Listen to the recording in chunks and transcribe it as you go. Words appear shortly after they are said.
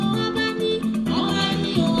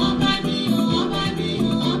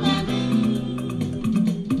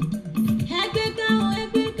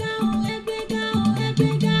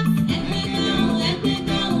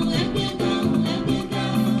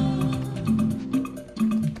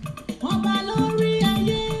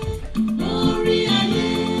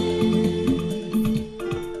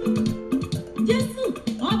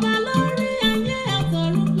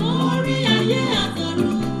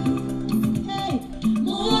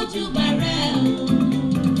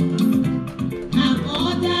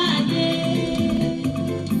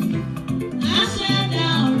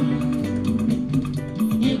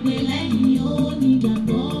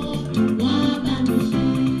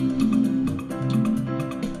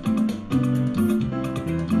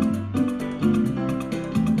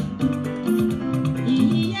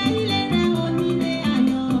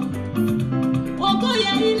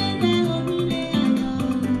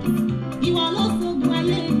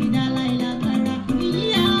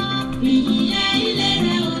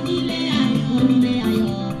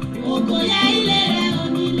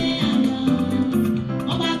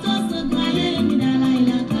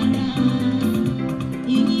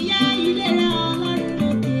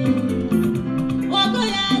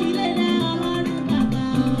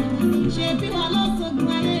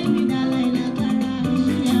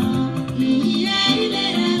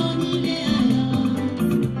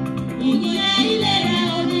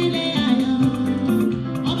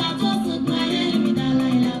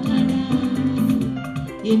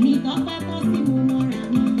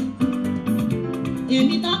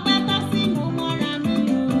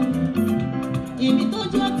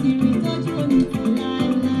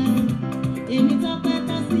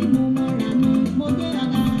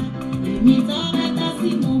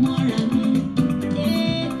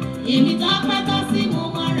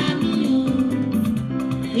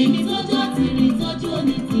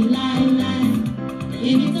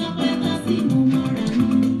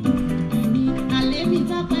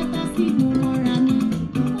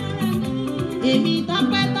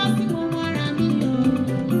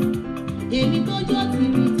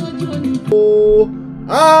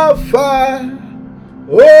Alpha,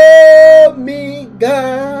 Omega,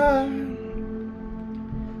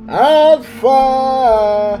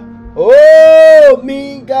 Alpha,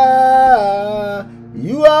 Omega,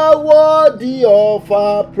 you are worthy of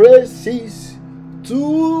our praises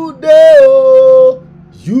today. Oh,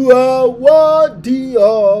 you are worthy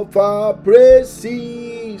of our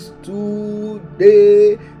praises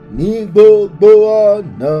today. Ní gbogbo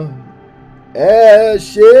ọ̀nà ẹ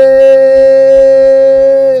ṣé,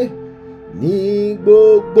 ní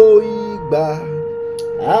gbogbo ìgbà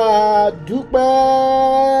a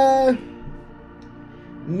dúpẹ́,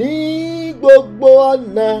 ní gbogbo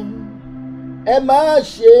ọ̀nà ẹ má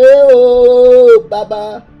ṣe o bàbá.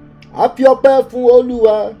 A fi ọpẹ́ fún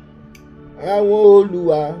Olúwa àwọn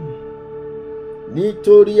olúwa,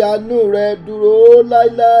 nítorí àánú rẹ̀ dúró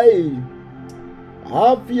láéláé.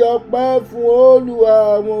 A fi ọpẹ́ fún Olúwa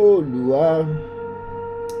àwọn olúwa,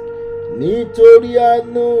 nítorí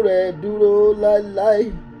àánú rẹ̀ dúró láéláé.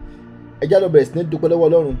 Ẹ já lọ bẹ̀rẹ̀ sí ní dúpẹ́ lọ́wọ́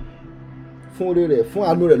Ọlọ́run fún oore rẹ̀, fún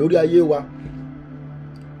àánú rẹ̀ lórí ayé wa.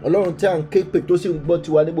 Ọlọ́run tí à ń ké pè tó sì ń gbọ́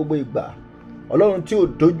tiwa ní gbogbo ìgbà. Ọlọ́run tí ò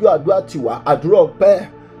dojú àdúrà tiwa, àdúrà ọpẹ́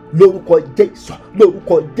lórúkọ Jésù,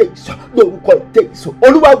 lórúkọ Jésù, lórúkọ Jésù.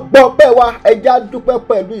 Olúwa gbọ́ ọpẹ́ wa, ẹ já dúpẹ́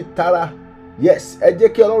pẹ̀lú ìtara. Yes, ẹ jẹ́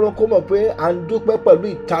kí Ọlọ́run kó mọ̀ pé à ń dúpẹ́ pẹ̀lú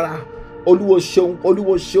ìtara. Olúwo ṣeun,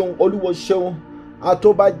 Olúwo ṣeun, Olúwo ṣeun.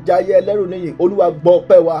 Àtọ́bàjáyé ẹlẹ́rù níyìn, Olúwa gbọ́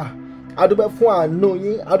ọpẹ́ wa. A dúpẹ́ fún àánú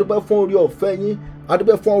yín, a dúpẹ́ fún orí ọ̀fẹ́ yín, a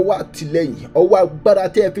dúpẹ́ fún ọwọ́ àtìlẹ́yìn, ọwọ́ agbára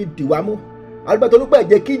tí ẹ fi dì wá mú. A dúpẹ́ torí pé ẹ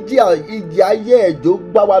jẹ́ kí ìjì ayé ẹ̀jọ́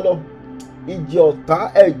gbá wa lọ, ìjì ọ̀tá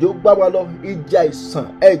ẹ̀jọ́ gbá wa lọ, ìjì àìsàn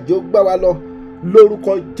ẹ̀jọ́ gbá wa lọ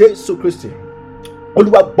lórúkọ Jésù Kristi.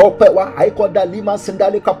 Olúwa gbọ́ ọpẹ́ wa, àìkọ́dá lima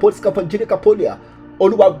sindali kaposi kafanjiri kapolia.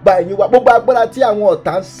 Olúwa gba ẹ̀yìn wa, gbogbo agbára tí àwọn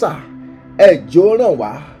ọ̀tá ń sà ẹ̀jọ́ ràn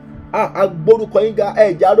wá. Agbórúkọ yín ga,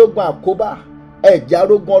 ẹ̀jẹ̀ arógun àkóbá, ẹ̀jẹ̀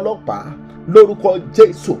arógun ọlọ́pàá lórúkọ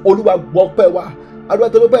Jésù. Olúwa gbọ́ ọpẹ́ wa, àdúrà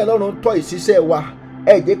tó ló bẹ́ẹ̀ lọ́run tọ́ ìṣiṣẹ́ wa.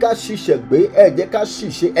 Ẹ jẹ́ ká ṣiṣẹ́ gbé, ẹ jẹ́ ká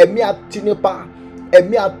ṣiṣẹ́, ẹ̀mí àtinipa,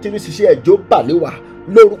 ẹ̀mí àtiníṣiṣẹ́ ẹ̀jọ́ bàlẹ́ wa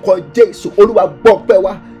lórúkọ Jésù. Olúwa gbọ́ ọpẹ́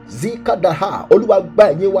wa, zikadaha. Olúwa gba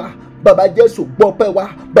ẹ̀yìn wa, bàbá Jésù gbọ́ ọpẹ́ wa,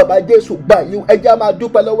 bàbá Jésù gba ẹ̀yìn. Ẹ jẹ́ á máa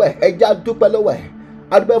dúpẹ́ lọ́wọ́ ẹ̀, ẹ jẹ́ á dúpẹ́ lọ́wọ́ ẹ̀.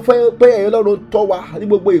 Adúpẹ́ fún pé ẹ̀yin Ọlọ́run tọ́ wa ní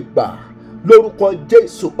gbogbo ìgbà lórúkọ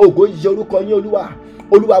Jésù. Ògo yẹ orúkọ yín Olúwa.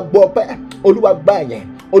 Olúwa gbọ́ ọpẹ́, Olúwa gba ẹ̀yìn,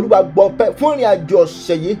 Olúwa gbọ́ ọpẹ́ fún ìrìn àjò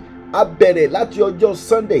ọ̀sẹ̀ yìí. A bẹ̀rẹ̀ láti ọjọ́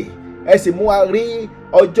Sunday, ẹ sì mú wa rí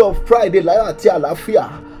ọjọ́ Friday láyọ̀ àti àlàáfíà.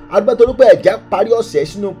 Adúpẹ́ torí pé ẹ̀já parí ọ̀sẹ̀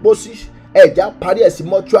sínú pósí, ẹ̀já parí ẹ̀ sí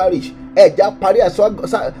mọ́túárì, ẹ̀já parí ẹ̀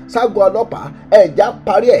ságọ́ ọlọ́pàá, ẹ̀já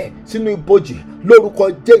parí ẹ̀ sínú ibojì lórúkọ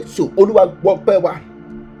Jésù. Olúwa gbọ́ pẹ́ wa,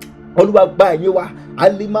 Olúwa gba ẹ̀yìn wa,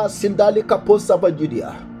 alima sindali kapo safajidia,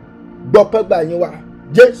 gbọ́ pẹ́ gba ẹ̀yìn wa,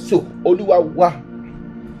 Jésù Olúwa wa,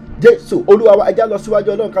 Jésù Olúwa wa. Ẹ̀já lọ síwájú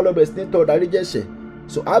Ọlọ́run ká lọ bẹ̀rẹ̀ sí ní tọrọ ìdáríjì ẹ̀ṣẹ̀.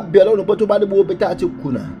 So á bẹ̀ Ọlọ́run pé tó bá ní gbogbo bí tá a ti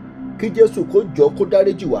kùnà, kí Jésù kó jọ kó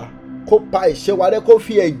dáríjì wa, kó pa ẹ̀ṣẹ̀ wa rẹ́, kó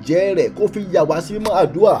fi ẹ̀jẹ̀ rẹ̀ kó fi yà wá sí mímọ́.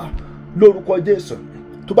 Àdúrà lórúkọ Jésù.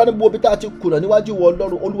 Tó bá ní gbogbo bí tá a ti kùnà níwájú wọ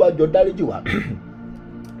Ọlọ́run, Olúwa jọ dáríjì wa.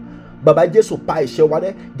 Bàbá Jésù pa ẹ̀ṣẹ̀ wa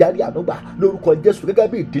rẹ́, járí ànúgbà lórúkọ Jésù. Gẹ́gẹ́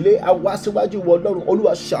bí ìdílé a wá síwájú wọ Ọlọ́run,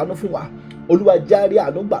 Olúwa ṣàánú fún wa, Olúwa járí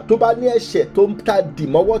ànúgbà. Tó bá ní ẹ̀ṣẹ̀ tó ń ta dì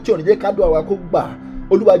mọ́wọ́ tí ò ní jẹ́ kádùn àwa kó gbà,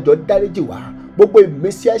 Olúwa jọ dáríjì wa. Gbogbo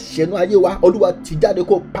ìmísí ẹ̀ṣẹ̀ nínú ayé wa, Olúwa ti jáde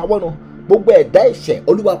kó pa wọ́n run. Gbogbo ẹ̀dá ẹ̀ṣẹ̀,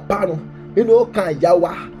 Olúwa parun nínú ọkàn àyà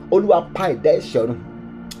wa, Olúwa pa ẹ̀dá ẹ̀ṣẹ̀ run.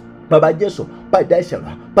 Bàbá Jésù pa ẹ̀dá ẹ̀ṣẹ̀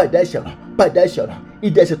run, pa ẹ̀dá ẹ̀ṣẹ̀ run, pa ẹ̀dá ẹ̀ṣẹ̀ run.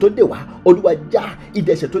 Ìdè ẹ̀ṣẹ̀ tó dè wá, Olúwa já.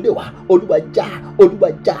 Ìdè ẹ̀ṣẹ̀ tó dè wá, Olúwa já, Olúwa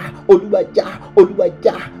já, Olúwa já, Olúwa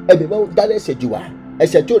já. Ẹ̀mí mọ́ dárí ẹ̀ṣẹ̀ jì wá,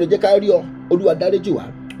 ẹ̀ṣẹ̀ tí ò ní jẹ́ ká rí ọ, Olúwa dáríjì wá.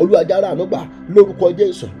 Olúwa jára àánú gbà lórúkọ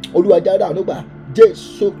Jésù. Olúwa jára àánú gbà,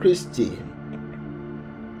 Jésù Kristi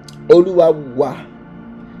Olúwa wa,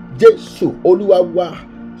 Jésù Olúwa wa.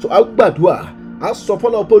 So a gbàdúrà, a sọ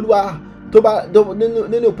fọlọ́ pé Olúwa tó bá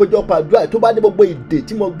nínú ìpéjọpọ̀ àdúrà, tó bá ní gbogbo ìdè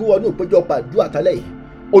tí mo gbé wọ ní ìpéjọpọ̀ àdúrà tálẹ̀ yìí,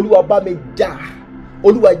 Olúwa bá mi já.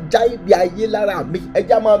 Olúwa já ìdè ayé lára mi,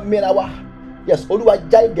 ẹja máa mìíràn wá. Yes, Olúwa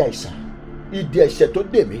já ìdè àìsàn, ìdè ẹ̀ṣẹ̀ tó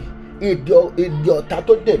dè mí, ìdè ọ̀tá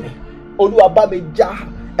tó dè mí, Olúwa bá mi já.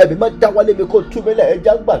 Ẹ̀mí máa dáwọ́lé mi kó tú mi lẹ̀.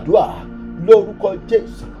 Ẹja gbàdúrà lórúkọ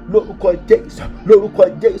Jésù, lórúkọ Jésù, lórúkọ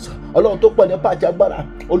Jésù. Ọlọ́run tó pọ̀ nípa àti agbára,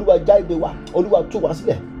 Olúwa já ìdè wa, Olúwa tú wa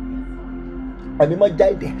sílẹ̀. Ẹ̀mí máa já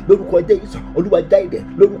ìdè lórúkọ Jésù, Olúwa já ìdè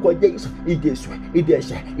lórúkọ Jésù. Ìdè èṣù, ìdè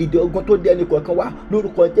ẹ̀ṣẹ̀, ìdè ogun tó dé ẹnì kọ̀ọ̀kan wa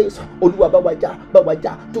lórúkọ Jésù. Olúwa bá wa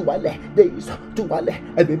já, tú wa lẹ̀, Jésù tú wa lẹ̀.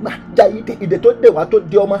 Ẹ̀mí máa já ìdè tó dé wa, tó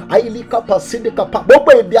dé ọmọ àyílíkàpá sídìkàpá,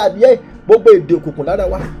 gbogbo ìdè adìyẹ, gbogbo èdè òkùnkùn lára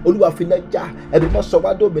wa, Olúwa fi iná já. Ẹ̀mí mọ́ sọ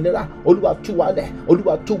wá dòmìnira, Olúwa tú wa lẹ̀,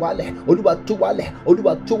 Olúwa tú wa lẹ̀, Olúwa tú wa lẹ̀,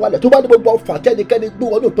 Olúwa tú wa lẹ̀. Tó bá ní gbogbo ọfà kẹ́nikẹ́ni gbé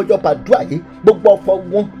wọn ní ìpéjọpọ̀ àdúrà yìí, gbogbo ọfà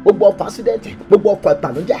wọn, gbogbo ọfà accident, gbogbo ọfà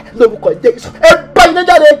ìbànújẹ́ lórúkọ Jésù, ẹ bá iná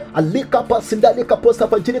jáde. Àlíkàpọ̀ síndálíkàpọ̀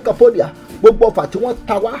sàfàjìníkàpọ̀lìà, gbogbo ọfà tí wọ́n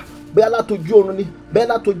ta wá, bẹ́ẹ̀ látojú oorun ni, bẹ́ẹ̀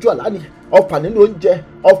látojú àlá ni, ọfà nínú oúnjẹ,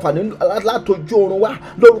 ọfà nínú látojú oorun wa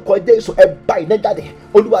lórúkọ Jésù, ẹ bá iná jáde.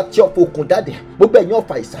 Olúwa tí ọfà òkun jáde, gbogbo ẹ̀yin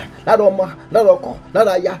ọfà ìsàn lára ọmọ, lára ọkọ,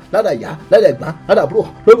 lára aya, lára ìyá, lára ẹ̀gbọ́n, lára àbúrò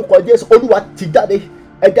lórúkọ Jésù, Olúwa ti jáde.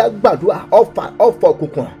 Ẹja gbàdúrà, ọfà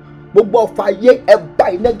òkùnkùn, gbogbo ọfà ayé, ẹ bá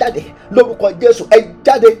iná jáde lórúkọ Jésù, ẹ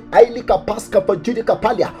jáde. Àìlíkà pásítọ̀ jùdíkà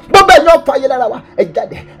pálíà, gbogbo ẹ̀yin ọfà ayé lára wa, ẹ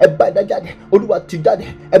jáde, ẹ bá iná jáde. Olúwa ti jáde.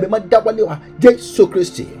 Ẹ̀mí máa dáwọ́lé wa, Jésù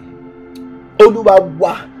Kristi Olúwa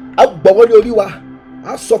wa. A gbọ́wọ́ lé orí wa,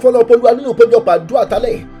 a sọ fọlọ́ pé Olúwa nínú ìpéjọpọ̀ àdúrà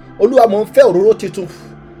tálẹ̀, Olúwa mò ń fẹ́ òróró tuntun.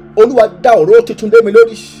 Olúwa dá òróró tuntun lé mi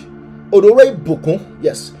lórí, òróró ìbùkún,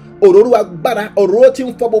 yes, òróró agbára, òróró tí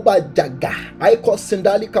ń fọ́ gbogbo àjàgà. Àìkọ́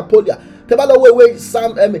sindali kapolia. Tẹ́ bá lọ́wọ́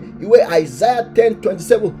ìwé Isaiah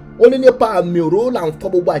 10:27, ó ní nípa àmì òróró là ń fọ́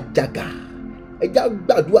gbogbo àjàgà. Ẹ já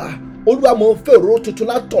gbàdúrà, Olúwa mò ń fẹ́ òróró tuntun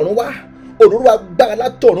látọ̀run wá, òróró agbára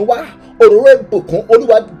látọ̀run wá, òróró ìbùkún,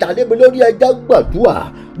 Olúwa dà lé mi lórí. Ẹ já gbàdúrà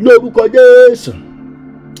lórúkọ Jésù,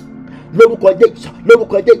 lórúkọ Jésù,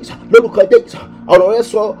 lórúkọ Jésù, lórúkọ Jésù. Ọ̀rọ̀ rẹ̀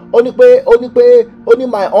sọ, ó ní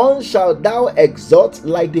my horn shall thou exalt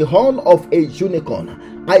like the horn of a unicorn,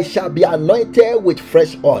 I shall be anointed with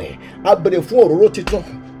fresh oil. A bèrè fún òróró titun,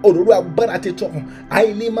 òróró agbára titun.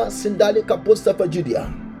 Àìlímà síndálì kàpọ́sẹ̀fẹ̀ Judea.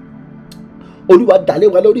 Olúwa dà lé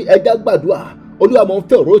wa lórí. Ẹ já gbàdúrà, Olúwa mò ń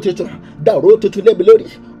fẹ́ òróró tuntun, dá òróró tuntun lé mi lórí,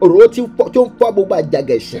 òróró tí ń fọ́ gbogbo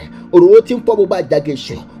àjàgà ẹ̀ṣẹ̀, òróró tí ń fọ́ gbogbo àjàgà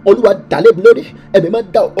ẹ̀ṣẹ̀, Olúwa dá lé mi lórí. Ẹ̀mí máa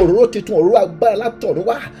dá òróró tuntun, òróró agbára látọ̀run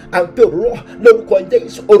wá. À ń fẹ́ òróró lórúkọ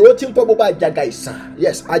Jésù, òróró tí ń fọ́ gbogbo àjàgà ìsàn,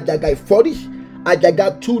 yes, àjàgà ìfọ́rí, àjàgà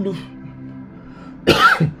túlù.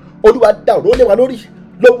 Olúwa dá òróró lé wa lórí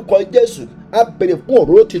lórúkọ Jésù. A bèrè fún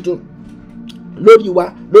òróró tuntun lórí wa,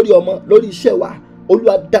 lórí ọmọ, lórí iṣẹ́ wa.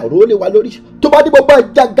 Olúwa dá òróró lé wa lórí. Tó bá ní gbogbo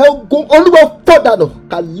àjàgà ogun, Olúwa fọ́ dànù.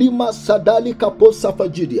 Kàlímà sàdálì kàpọ̀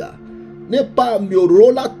sàfàjìdìà. Nípa àmì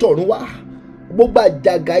òróró látọ̀run wá, gbogbo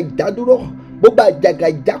àjàgà ìdádúró, gbogbo àjàgà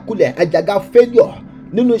ìjákulẹ̀, àjàgà failure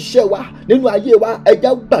nínú iṣẹ́ wa, nínú ayé wa, ẹ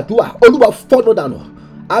já gbàdúrà, Olúwa fọ́ dànù.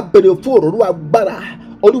 A bèrè fún òróró agbára,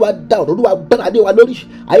 Olúwa dá òróró agbára lé wa lórí.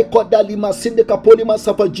 Àìkọ́dá lima síndíkà pólímà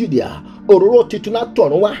sàfàjìdìà. Òróró titun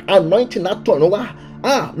látọ̀run wá, anointing látọ̀run wá.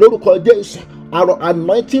 Lórúkọ Jésù, àrò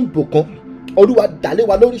anointing bùkún, Olúwa dà lé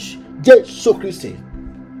wa lórí. Jésù Kristi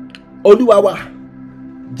Olúwa wa,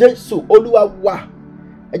 Jésù Olúwa wa.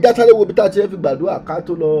 Ẹ já sáré wo bí tá a ti fi gbàdúrà ká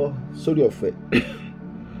tó lọ sórí ọ̀fẹ́.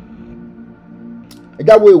 ẹ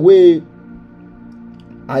jáwọ́ ìwé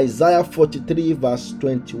Isaiah 43 verse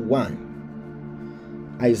 21.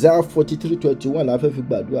 Isaiah 43:21 la fẹ́ fi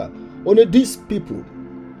gbàdúrà. Ó ní these people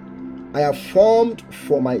I have formed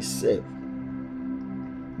for myself,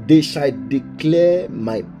 they shall declare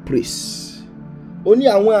my praise. Ó ní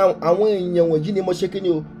àwọn èèyàn wọ̀nyí ni mo ṣe kíni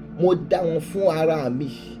o, mo dá wọn fún ara mi,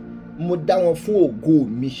 mo dá wọn fún ògo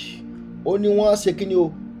mi. Ó ní wọ́n á ṣe kíni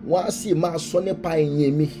o, wọ́n á sì máa sọ nípa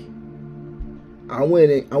ìyìn mi.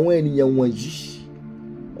 Àwọn ènìyàn wọ̀nyí.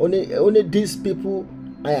 Only these people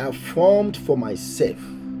I have formed for myself,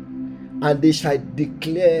 and they shall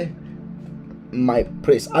declare my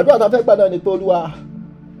praise. Àdúrà tá a fẹ́ gbà náà ni pé Olúwa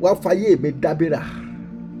wá fayé mi dábìrà.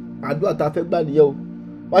 Àdúrà tá a fẹ́ gbà nìyẹn o.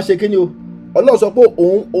 Wá ṣe kíni o? Ọlọ́run sọ pé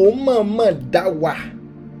òun mọ̀ọ́mọ̀ dá wa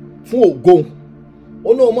fún ògo.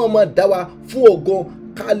 Òun mọ̀ọ́mọ̀ dá wa fún ògo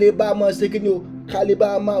ká lè bá máa ṣe kíni o? Ká lè bá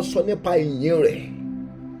máa sọ nípa ìyìn rẹ̀.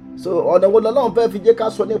 So ọ̀nà wo lọ́lọ́run fẹ́ fi jẹ́ ká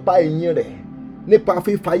sọ nípa ìyìn rẹ̀? Nípa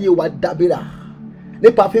fífayé wa dábìrà,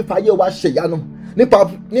 nípa fífayé wa ṣèyanu,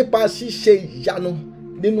 nípa ṣíṣe ìyanu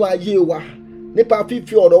nínú ayé wa, nípa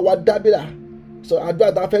fífi ọ̀rọ̀ wa dábìrà. So àdúrà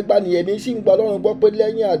tá a fẹ́ gbà nìyẹn. Mi sì ń gba Ọlọ́run gbọ́ pé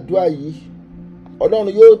lẹ́yìn àdúrà yìí Ọlọ́run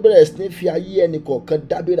yóò bẹ̀rẹ̀ sí ní fi ayé ẹnì kọ̀ọ̀kan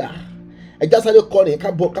dábìrà. Ẹ já sáré kọrin ká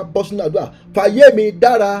bọ́ sínú àdúrà. Fàyè mi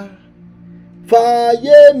dára,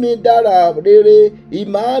 fàyè mi dára rere,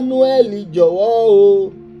 Emmanuel jọ̀wọ́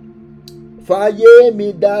o. Fàyè mi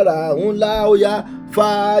dára ńlá óyá,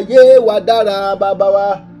 fàyè wa dára bàbá wa,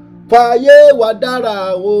 fàyè wa dára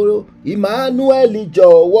o, Emmanuel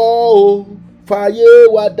jọ̀wọ́ o, fàyè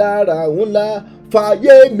wa dára ńlá,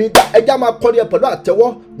 fàyè mi dára. Ẹja máa kọ́ ní ẹ pẹ̀lú àtẹ́wọ́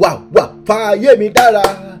wà fàyè mi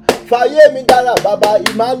dára bàbá,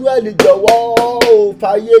 Emmanuel jọ̀wọ́ o,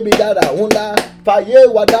 fàyè mi dára ńlá, fàyè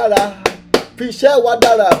wa dára, fiṣẹ́ wa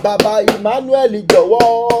dára bàbá, Emmanuel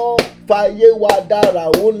jọ̀wọ́. Fàyè wa dára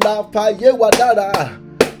ńlá, fàyè wa dára,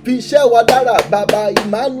 fiṣẹ́ wa dára bàbá,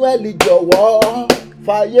 Emmanuel jọ̀wọ́,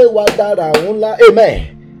 fàyè wa dára ńlá. Amen.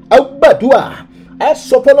 Ẹ gbàdúrà, ẹ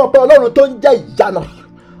sọ fọlọ́ pé Ọlọ́run tó ń jẹ́ ìyanu,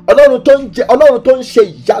 Ọlọ́run tó ń ṣe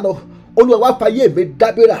ìyanu, Olúwa wá fàyè mi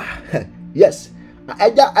dábìrà. Yes.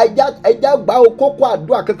 Ẹja gba kókó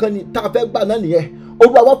àdúrà kankan ni tá a fẹ́ gbà náà nìyẹn.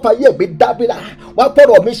 Olúwa wá fàyè mi dábìrà, wá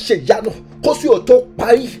fọ̀rọ̀ mi ṣe ìyanu kó sì ò tó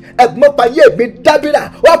parí. Ẹ̀gbọ́n fàyè mi dábìrà,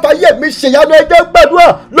 wá fàyè mi ṣe ìyanu. Ẹ jẹ́ gbàdúrà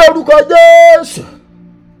lórúkọ Jésù,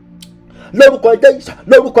 lórúkọ Jésù,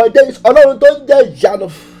 lórúkọ Jésù. Ọlọ́run tó ń jẹ́ ìyanu,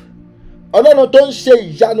 Ọlọ́run tó ń ṣe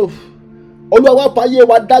ìyanu, Olúwa wá fàyè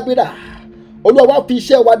wa dábìrà, Olúwa wá fi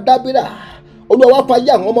iṣẹ́ wa dábìrà, Olúwa wá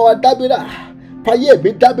fàyè àwọn ọmọ wa dábìrà, fàyè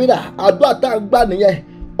mi dábìrà. Àdúrà tá a gbà nìyẹn.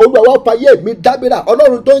 Olúwa wá fàyè mi dábìrà.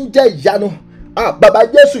 Ọlọ́run tó ń jẹ́ ìyanu, bàbá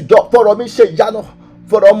Jésù jọ fọ̀rọ̀ mi ṣe ìyanu,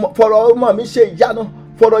 fọ̀rọ̀ ọmọ mi ṣe ìyanu,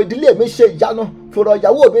 fọ̀rọ̀ ìdílé mi ṣe ìyanu, fọ̀rọ̀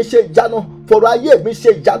ìyàwó mi ṣe ìyanu, fọ̀rọ̀ ayé mi ṣe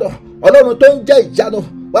ìyanu. Ọlọ́run tó ń jẹ́ ìyanu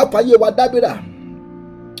wá fàyè wa dábìrà,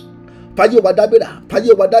 fàyè wa dábìrà,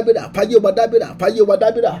 fàyè wa dábìrà, fàyè wa dábìrà, fàyè wa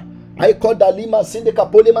dábìrà. Àìkọ́dà lima síndíkà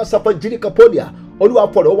pólí máa sàfẹ́ jíríkà pólíà. Olúwa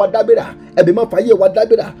fọ̀rọ̀ wa dábìrà, ẹ̀bí mọ́ fàyè wa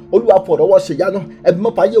dábìrà. Olúwa fọ̀rọ̀ wa ṣèyanu, ẹ̀bí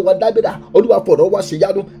mọ́ fàyè wa dábìrà. Olúwa fọ̀rọ̀ wa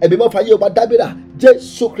ṣèyanu, ẹ̀bí mọ́ fàyè wa dábìrà.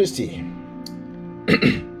 Jésù Kristi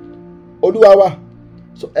Olúwa wa.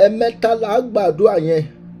 So ẹ̀mẹ́ta la gbàdúrà yẹn.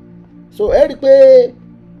 So ẹ rí i pé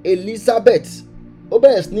Elizabeth ó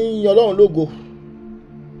bẹ̀rẹ̀ sí ní yan Ọlọ́run lógo.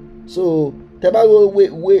 So tẹ́ bá wo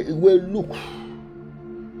ìwé Luke,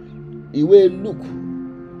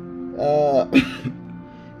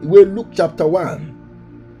 ìwé Luke chapter 1.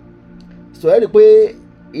 So ẹ rí i pé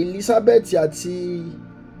Elizabeth àti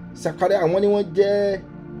Zachariah àwọn ni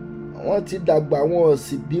wọ́n ti dàgbà, wọn ò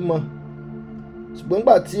sì bímọ. Ṣùgbọ́n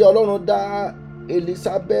nígbà tí Ọlọ́run dá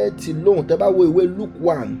Elizabeth lóhùn, tẹ́ bá wo ìwé Luke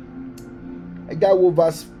 1, ẹ já wo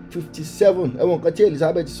verse 57. Ẹ wo nǹkan tí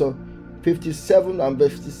Elizabeth sọ, 57 and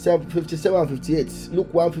 58. Luke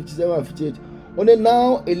 1, 57 and 58. Only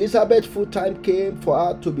now Elizabeth's full time came for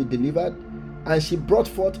her to be delivered, and she brought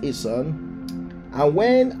forth a son. And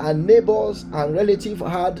when her neighbors and relatives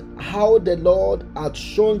heard how the Lord had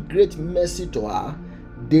shown great mercy to her,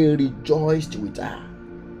 they rejoiced with her.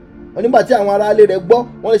 Wọ́n nígbà tí àwọn ará ilé rẹ̀ gbọ́,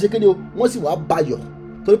 wọ́n lè ṣe kíni o, wọ́n sì wá bayọ̀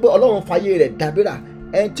torí pé Ọlọ́run fàyè rẹ̀ dábìrà.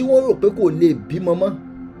 Ẹni tí wọ́n rò pé kò lè bímọ mọ́,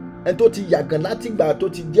 ẹni tó ti yàgàn láti ìgbà tó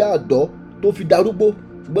ti jẹ́ ọ̀dọ́ tó fi darúgbó,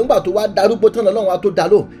 ṣùgbọ́n nígbà tó wá darúgbó tán Ọlọ́run wa tó dá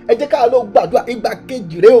lóhùn. Ẹ jẹ́ ká lọ gbàdúrà ìgbà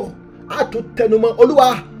kejì rẹ̀ o, a tún tẹnumọ́ Olúwa,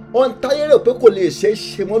 ohun táyé rò pé kò lè ṣe é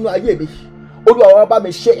ṣe mọ́nú ayé mi, Olúwa wá bá mi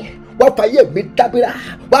ṣe, wá fàyè mi dábìrà,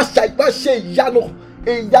 wá ṣe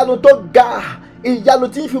ìyanu tó ga, ìyanu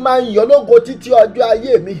tí ń fi máa yàn lógo títí ọjọ́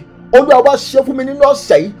ayé mi. Olúwa wá ṣe fún mi nínú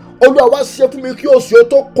ọ̀sẹ̀ yìí, Olúwa wá ṣe fún mi kí oṣù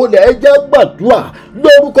tó kolẹ̀. Ẹ jẹ́ gbàdúrà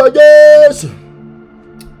lórúkọ Jésù,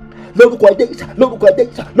 lórúkọ Jésù, lórúkọ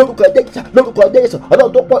Jésù, lórúkọ Jésù, lórúkọ Jésù.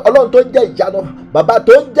 Ọlọ́run tó ń jẹ́ ìyanu, bàbá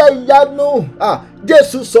tó ń jẹ́ ìyanu,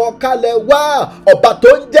 Jésù sọ̀kalẹ̀ wá. Ọba tó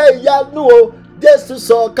ń jẹ́ ìyanu o, Jésù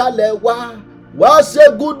sọ̀kalẹ̀ wá. Wá ṣe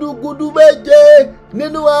gudugudu méje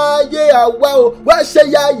nínú ayé àwa o, wá ṣe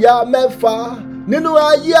yáyà mẹ́fà nínú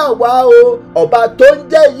ayé àwa o. Ọba tó ń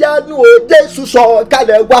jẹ́ ìyanu o, Jésù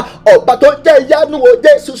sọ̀kalẹ̀ wá. Ọba tó ń jẹ́ ìyanu o,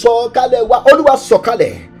 Jésù sọ̀kalẹ̀ wá. Olúwa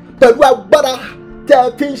sọ̀kalẹ̀ pẹ̀lú agbára tẹ́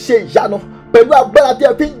ẹ fi ń ṣe ìyanu, pẹ̀lú agbára tí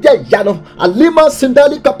ẹ fi ń jẹ́ ìyanu. Alima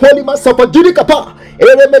sindali kapolima sọfọjúri kapa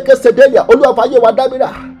eremeke sedelia. Olúwa fàyè wa dábìrà.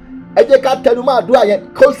 Ẹ jẹ́ ká tẹnumọ́ àdúrà yẹn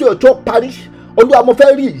kó sì tó parí. Olúwa mo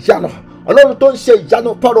fẹ́ rí ìyanu. Ọlọ́run tó ń ṣe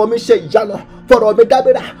ìyanu, fọ̀rọ̀ mi ṣe ìyanu, fọ̀rọ̀ mi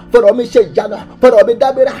dábìrà, fọ̀rọ̀ mi ṣe ìyanu, fọ̀rọ̀ mi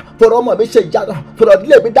dábìrà, fọ̀rọ̀ ọmọ mi ṣe ìyanu, fọ̀rọ̀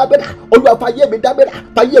ìdílé mi dábìrà. Olúwa fàyè mi dábìrà,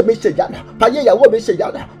 fàyè mi ṣe ìyanu, fàyè ìyàwó mi ṣe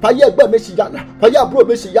ìyanu, fàyè ẹ̀gbọ́n mi ṣe ìyanu, fàyè àbúrò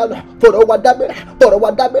mi ṣe ìyanu, fọ̀rọ̀ wa dábìrà, fọ̀rọ̀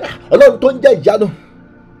wa dábìrà. Ọlọ́run tó ń jẹ́ ìyanu,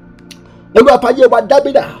 Olúwa fàyè wa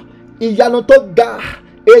dábìrà. Ìyanu tó ga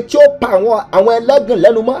etí ó pa àwọn ẹlẹ́gàn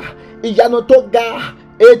lẹ́nu mọ́, ìyanu tó ga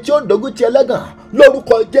etí ó dógún ti ẹlẹ́gàn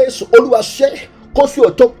lórúkọ Jésù. Olúwa ṣe kó sí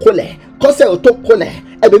òtó kolẹ̀, kọ́sẹ̀ òtó kolẹ̀.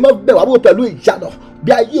 Ẹ̀mí mọ́ bẹ̀ wá wò pẹ̀lú ìyanu,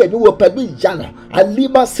 bí ayé mi wò pẹ̀lú ìyanu.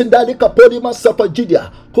 Alima sindali kapolima sọfọ judea.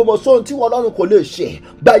 Kò mọ̀ sóhun tí wọn Ọlọ́run kò lè ṣe.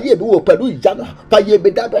 Bí ayé mi wò pẹ̀lú ìyanu. Fàyè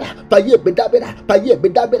mi dábìrà, fàyè mi dábìrà, fàyè mi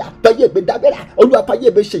dábìrà, fàyè mi dábìrà. Olúwa fàyè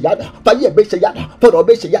mi ṣe ìyanu, fàyè mi ṣe ìyanu, fọ̀rọ̀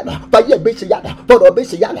mi ṣe ìyanu, fàyè mi ṣe ìyanu, fọ̀rọ̀ mi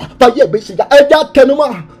ṣe ìyanu, fàyè mi ṣe ìyanu. Ẹ jẹ́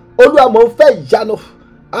tẹnumọ́. Olúwa mo ń fẹ́ ìyanu,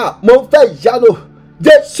 mo ń fẹ́ ìyanu.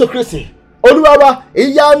 Jésù Kristi Olúwa wa,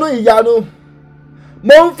 ìyanu ìyanu.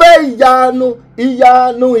 Mo ń fẹ́ ìyanu,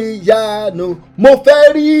 ìyanu ìyanu. Mo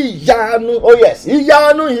fẹ́ rí ìyanu, oh yes,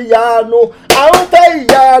 ìyanu ìyanu. À ń fẹ́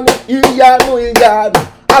ìyanu, ìyanu ìyanu.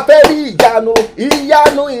 A fẹ́ rí ìyanu,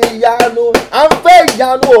 ìyanu ìyanu. À ń fẹ́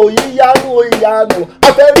ìyanu, oh ìyanu ìyanu. A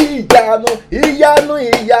fẹ́ rí ìyanu, ìyanu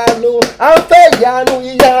ìyanu. À ń fẹ́ ìyanu,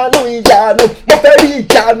 ìyanu ìyanu. Mo fẹ́ rí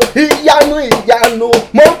ìyanu, ìyanu ìyanu.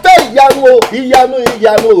 Mo ń fẹ́ ìyanu, oh ìyanu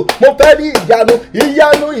ìyanu. Mo fẹ́ rí ìyanu,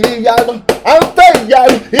 ìyanu ìyanu. À ń fẹ́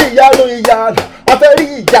ìyanu, ìyanu ìyanu. A fẹ́ rí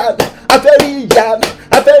ìyanu, a fẹ́ rí ìyanu.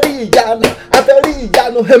 A fẹ́ rí ìyanu, a fẹ́ rí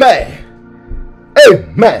ìyanu. Amen.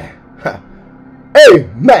 Amen.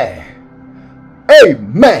 Amen.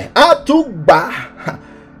 Amen. A tún gbà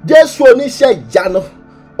Jésù oníṣẹ́ ìyanu.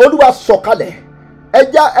 Olúwa sọ̀kalẹ̀.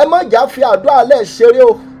 Ẹ má jà fi àdúrà lẹ̀ ṣeré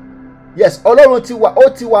o. Yes, Ọlọ́run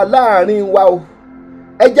ti wà láàrin wa o.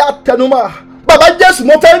 Ẹ jẹ́ tẹnumọ́. Bàbá Jésù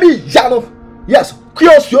mo fẹ́ rí ìyanu. Yes, kí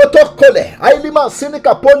oṣù ó tó kolẹ̀. Àìlímà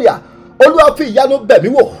síníkà pólíà. Olúwa fi ìyanu bẹ̀ mí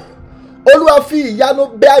wò. Olúwa fi ìyanu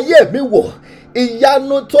bẹ̀ ayé mi wò.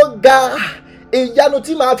 Ìyanu tó ga. Ìyanu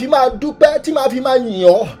tí màá fi máa dúpẹ́, tí màá fi máa yìn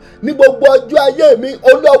ọ́ ní gbogbo ọjọ́ ayé mi.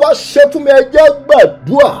 Olúwa wá ṣe fún mi. Ẹ jẹ́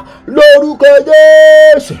gbàdúrà lórúkọ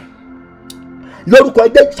Jésù, lórúkọ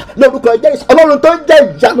Jésù, lórúkọ Jésù. Ọlọ́run tó ń jẹ́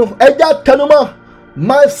ìyanu, ẹ jẹ́ tẹnumọ́.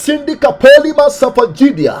 My syndicate polymer suffer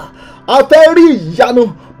Judea. A fẹ́ rí ìyanu.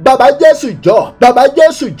 Bàbá Jésù jọ, bàbá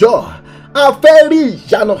Jésù jọ. A fẹ́ rí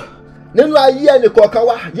ìyanu nínú ayé ẹnìkọ̀ọ̀kan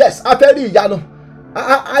wa. Yes, a fẹ́ rí ìyanu.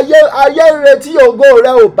 Ayé ń retí ògo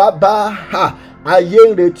rẹ o bàbá. Ayé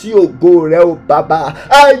ń retí ògo rẹ o bàbá.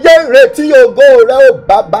 Ayé ń retí ògo rẹ o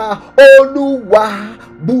bàbá. Olúwa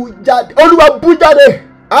bú jáde. Olúwa bú jáde.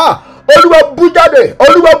 Olúwa bú jáde.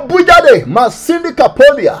 Olúwa bú jáde. Masindika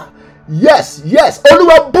polia. Yes, yes.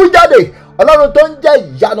 Olúwa bú jáde. Ọlọ́run tó ń jẹ́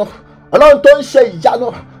ìyanu. Ọlọ́run tó ń ṣe ìyanu.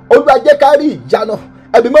 Olúwa jẹ́ ká rí ìyanu.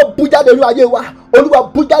 Ẹ̀mí mọ́ bú jáde nínú ayé wa. Olúwa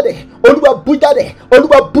bú jáde. Olúwa bú jáde.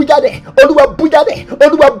 Olúwa bú jáde. Olúwa bú jáde.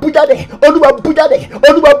 Olúwa bú jáde. Olúwa bú jáde.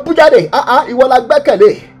 Olúwa bú jáde. Ìwọ la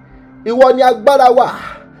gbẹ́kẹ̀lé. Ìwọ ni agbára wa.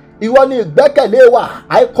 Ìwọ ni ìgbẹ́kẹ̀lé wa.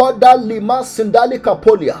 Àìkọ́dá lima sindali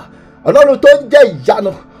kapolia. Ọlọ́run tó ń jẹ́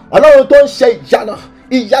ìyanu. Ọlọ́run tó ń ṣe ìyanu.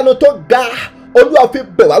 Ìyanu tó ga. Olúwa fi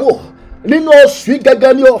bẹ̀ wá wò. Nínú oṣù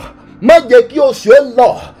gẹ́gẹ́ ni o. Má jẹ́ kí oṣù ẹ lọ.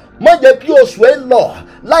 Má jẹ́ kí oṣù ẹ lọ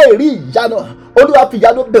láì rí ìyanu. Olúwa fi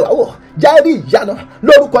ìyanu bẹ̀ wá wò. Járí ìyanu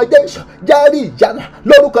lórúkọ Jésù. Járí ìyanu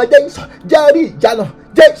lórúkọ Jésù. Járí ìyanu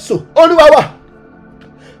Jésù Olúwa wa.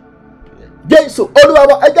 Jésù Olúwa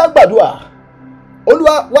wa. Ẹ jẹ́ gbàdúrà.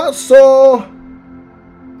 Olúwa wá sọ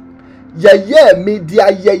yẹ̀yẹ́ mi di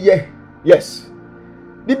ayẹyẹ. Yes.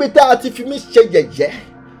 Níbi tá a ti fi mí ṣe yẹ̀yẹ́.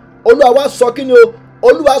 Olúwa wá sọ kí ni o?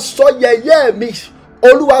 Olúwa sọ yẹ̀yẹ́ mi.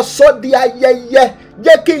 Olúwa sọ di ayẹyẹ.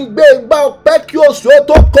 Jẹ́ kí n gbé igbá ọpẹ́ kí oṣù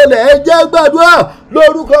tó kọlẹ̀. Ẹ jẹ́ gbàdúrà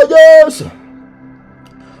lórúkọ Jésù.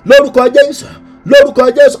 Lórúkọ Jésù. Lórúkọ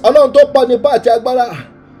Jésù. Ọlọ́run tó pọ̀ nípa àti agbára.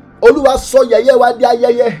 Olúwa sọ yẹ̀yẹ́ wa di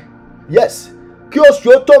ayẹyẹ. Yes. Kí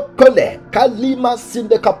oṣù tó kọlẹ̀. Kalima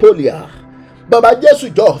sindekapolia. Bàbá Jésù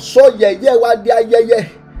jọ sọ yẹ̀yẹ́ wa di ayẹyẹ.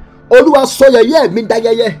 Olúwa sọ yẹ̀yẹ́ mi di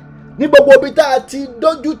ayẹyẹ. ní gbogbo ibi tá a ti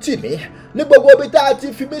dójú tì mí, ní gbogbo ibi tá a ti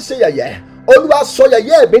fi mí ṣe yẹ̀yẹ́, Olúwa sọ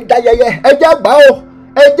yẹ̀yẹ́ mi dá yẹ̀yẹ́. Ẹ jẹ́ gbà ó,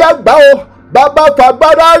 ẹ jẹ́ gbà ó. Bàbá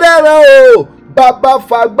fagbára rẹ̀ hàn o, bàbá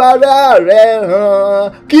fagbára rẹ̀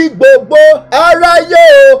hàn, kí gbogbo aráyé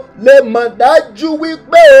o lè mọ̀ dájú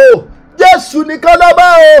wípé o Jésù nìkan lọ́ba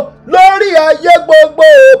o lórí ayé gbogbo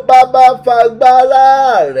o. Bàbá fagbára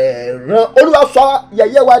rẹ̀ hàn. Olúwa sọ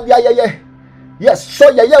yẹ̀yẹ́ wa di ayẹyẹ. Yes, sọ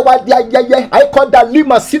yẹ̀yẹ́ wa di ayẹyẹ. Àìkọ́dà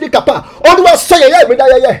lima síríkàpá. Olúwa sọ yẹ̀yẹ́ mi di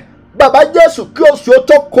ayẹyẹ. Bàbá Jésù kí oṣù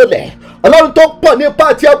tó kolẹ̀. Ọlọ́run tó pọ̀ nípa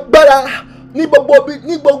àti agbára ní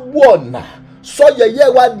gbogbo ọ̀nà. Sọ yẹ̀yẹ́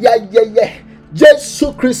wa di ayẹyẹ. Jésù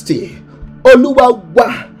Kristi Olúwa wa.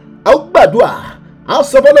 A ó gbàdúrà. A ó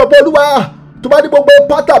sọ fọ́nà pé Olúwa tó bá ní gbogbo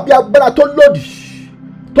pátá bí agbára tó lòdì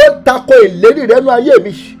tó tako ìlérí rẹ̀ nínú ayé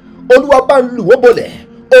mi, Olúwa bá ń lù wọ́n bolẹ̀.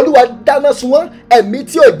 Olúwa dáná sun wọ́n. Ẹ̀mí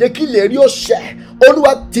tí ò jẹ́ kí ìlérí ó ṣẹ,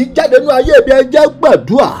 Olúwa tì jáde nínú ayé mi. Ẹ jẹ́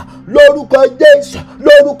gbàdúrà lórúkọ Jésù,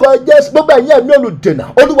 lórúkọ Jésù. Gbogbo ẹ̀yin ẹ̀mí olùdènà,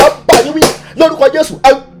 Olúwa bá yín wí lórúkọ Jésù.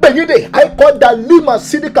 Agbẹ̀yìndè àìkọ́dà lima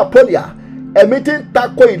sídìkà pọ́lìà. Ẹ̀mí tí ń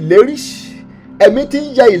tako ìlérí, ẹ̀mí tí ń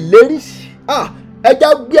yẹ ìlérí. Ẹ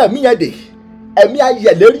jẹ́ gbé ẹ̀mí yẹn dè. Ẹ̀mí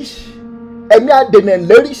ayẹ̀lérí, ẹ̀mí adènà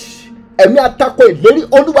ìlérí, ẹ̀mí atako ìlérí.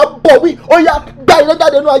 Olúwa bọ̀ wí. Ó yá gbá iná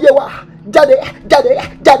jáde nínú ayé wa. Jáde, jáde,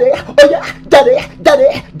 jáde. Ó yá jáde, jáde,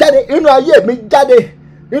 jáde. Inú ayé mi jáde,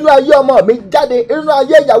 inú ayé ọmọ mi jáde, inú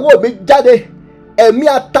ayé ìyàwó mi jáde. Ẹ̀mí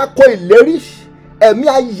atako ìlérí, ẹ̀mí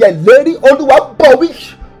ayẹ̀lérí. Olúwa bọ̀ wí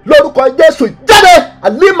lórúkọ Jésù. Jáde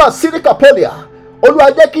alima síríkà pọ́lìà. Olúwa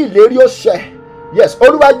jẹ́ kí ìlérí ó ṣẹ. Yes,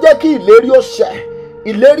 Olúwa jẹ́ kí ìlérí ó ṣẹ.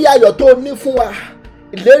 Ìlérí ayọ̀ tó ní fún wa,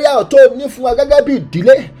 ìlérí ayọ̀ tó ní fún wa gẹ́gẹ́ bí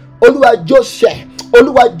ìdílé, Olúwa jọ̀ọ́ ṣẹ.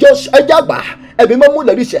 Olúwa jọ̀ọ́ ṣẹ. Ẹ jágbà ẹ̀mí mọ́ mú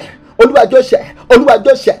ìlérí ṣẹ. Olúwa jọ̀ọ́ ṣẹ. Olúwa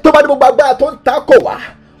jọ̀ọ́ ṣẹ. Tó bá ní gbogbo agbára tó ń takò wá,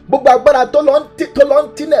 gbogbo agbára tó lọ ń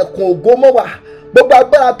tilẹ̀kùn ògo mọ́ wa, gbogbo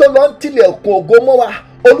agbára tó lọ ń tilẹ̀kùn ògo mọ́ wa,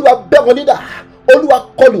 Olúwa bẹ́ wọn nídà. Olúwa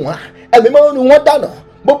kọlù wọn. Ẹ̀mí mọ́ rún wọn dànù.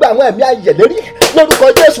 Gbogbo àwọn ẹ̀mí ayẹ̀lérí lórúkọ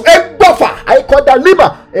Jésù. Ẹ gbọ́fà àìkọ́dà lima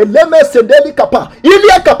ẹlẹ́mẹ̀sẹ̀dẹ́lì kàpá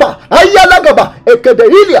ilé kàpá ayélujára èkéde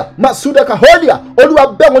ilẹ̀ masudeka holia. Olúwa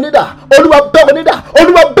bẹ́ wọn nídà. Olúwa bẹ́ wọn nídà.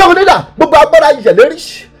 Olúwa bẹ́ wọn nídà. Gbogbo agbára ayẹ̀lérí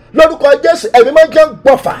lórúkọ Jésù. Ẹ̀mí mọ́ jẹ́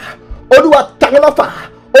gbọ́fà. Olúwa tàgọ́lọ́fà.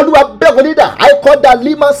 Olúwa bẹ́ wọn nídà. àìkọ́dà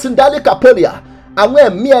lima sindali kapolia. Àwọn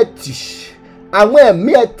ẹ̀mí ẹtì, àwọn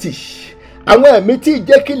ẹ̀mí ẹtì, àwọn ẹ̀mí tí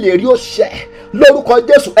ìjẹ́kí lè rí ó ṣẹ lórúkọ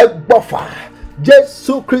Jésù. Ẹ gbọ́fà.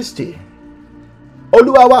 Jésù Kristi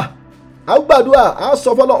Olúwa wa. A gbàdúrà, a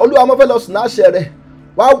sọ fọlọ, Olúwa mo fẹ́ lọ sùn láṣẹ rẹ.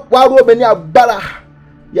 Wá ró mi ní agbára.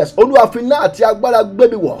 Yes, Olúwa fi iná àti agbára gbé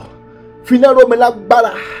mi wọ̀. Fi iná ró mi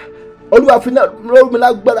lágbára. Olúwa fi iná ró mi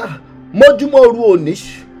lágbára. Mójúmọ́ òru òní.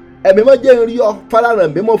 Ẹ̀mí mọ́ jẹ́ n rí ọ.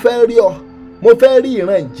 Farahàn mi, mo fẹ́ rí ọ. Mo fẹ́ rí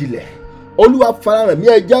ìran ìjìnlẹ̀. Olúwa farahàn mi.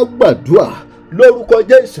 Ẹ jẹ́ gbàdúrà lórúkọ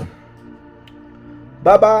Jésù.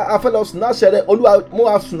 Bàbá a fẹ́ lọ sùn láṣẹ rẹ. Olúwa mú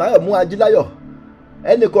wa sùn láyọ̀, mú wa jí láyọ̀.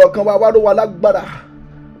 Ẹnì kọ̀ọ̀kan wa wá ró wa lágbára.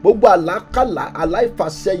 Gbogbo àlákàlà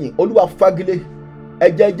aláìfàsẹ́yìn Olúwa fagilé.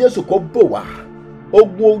 Ẹ̀jẹ̀ Jésù kó bò wá.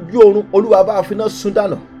 Ogun ojú oorun Olúwa bá fi iná sun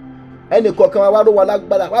dànù. Ẹnì kọ̀ọ̀kan wa wá ró wa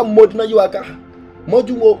lágbára. Wá mọ́dúná yí wa ká.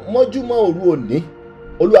 Mọ́júmọ́ òru òní.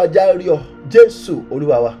 Olúwa já rí ọ. Jésù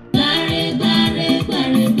Olúwa wa.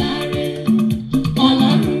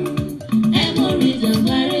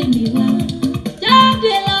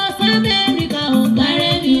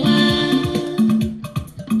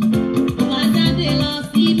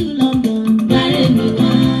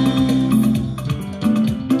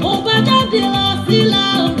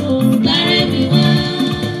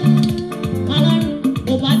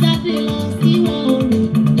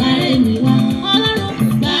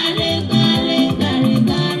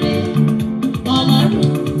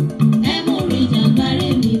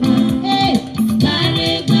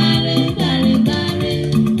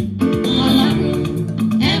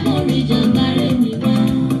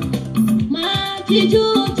 Jíjó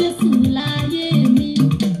Jésù láyé mi,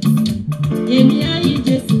 èmi ayé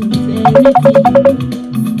Jésù fẹ́ mi.